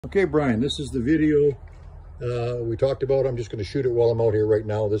Okay, Brian, this is the video we talked about. I'm just going to shoot it while I'm out here right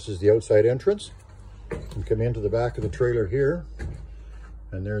now. This is the outside entrance. You come into the back of the trailer here,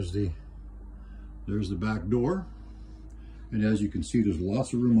 and there's the back door. And as you can see, there's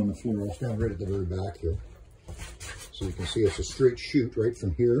lots of room on the floor. I'll stand right at the very back here. So you can see it's a straight shoot right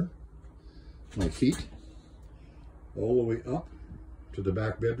from here, my feet, all the way up to the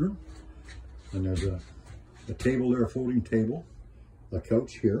back bedroom. And there's a table there, a folding table, a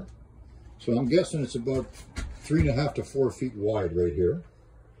couch here. So I'm guessing it's about 3.5 to 4 feet wide right here.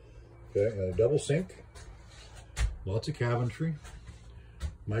 Okay, and a double sink, lots of cabinetry,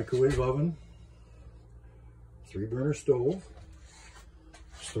 microwave oven, 3-burner stove,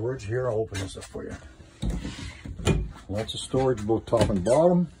 storage here. I'll open this up for you. Lots of storage both top and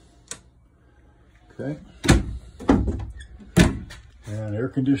bottom. Okay, and air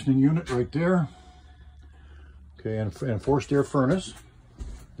conditioning unit right there. Okay, and forced air furnace.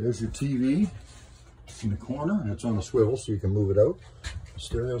 There's your TV in the corner, and it's on a swivel so you can move it out.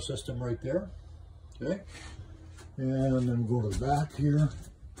 Stereo system right there. Okay, and then go to the back here.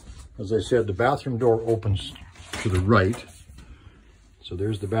 As I said, the bathroom door opens to the right. So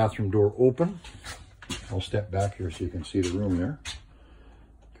there's the bathroom door open. I'll step back here so you can see the room there.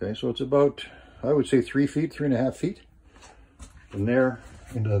 Okay, so it's about, I would say 3 feet, 3.5 feet from there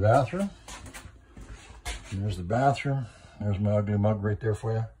into the bathroom. And there's the bathroom. There's my ugly mug right there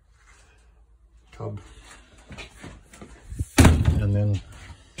for you. Tub. And then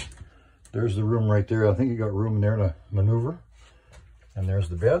there's the room right there. I think you got room in there to maneuver. And there's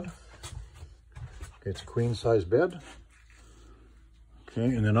the bed. Okay, it's a queen size bed.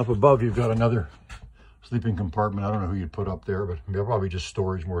 Okay, and then up above you've got another sleeping compartment. I don't know who you'd put up there, but probably just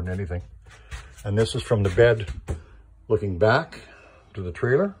storage more than anything. And this is from the bed looking back to the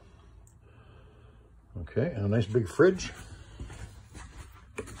trailer. Okay, and a nice big fridge.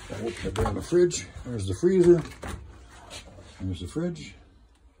 I'll open it down the fridge. There's the freezer. There's the fridge.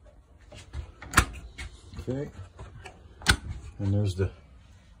 Okay, and there's the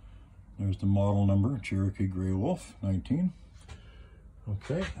model number, Cherokee Grey Wolf 19.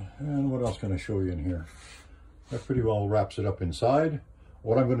 Okay, and what else can I show you in here? That pretty well wraps it up inside.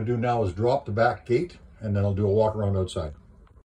 What I'm going to do now is drop the back gate, and then I'll do a walk around outside.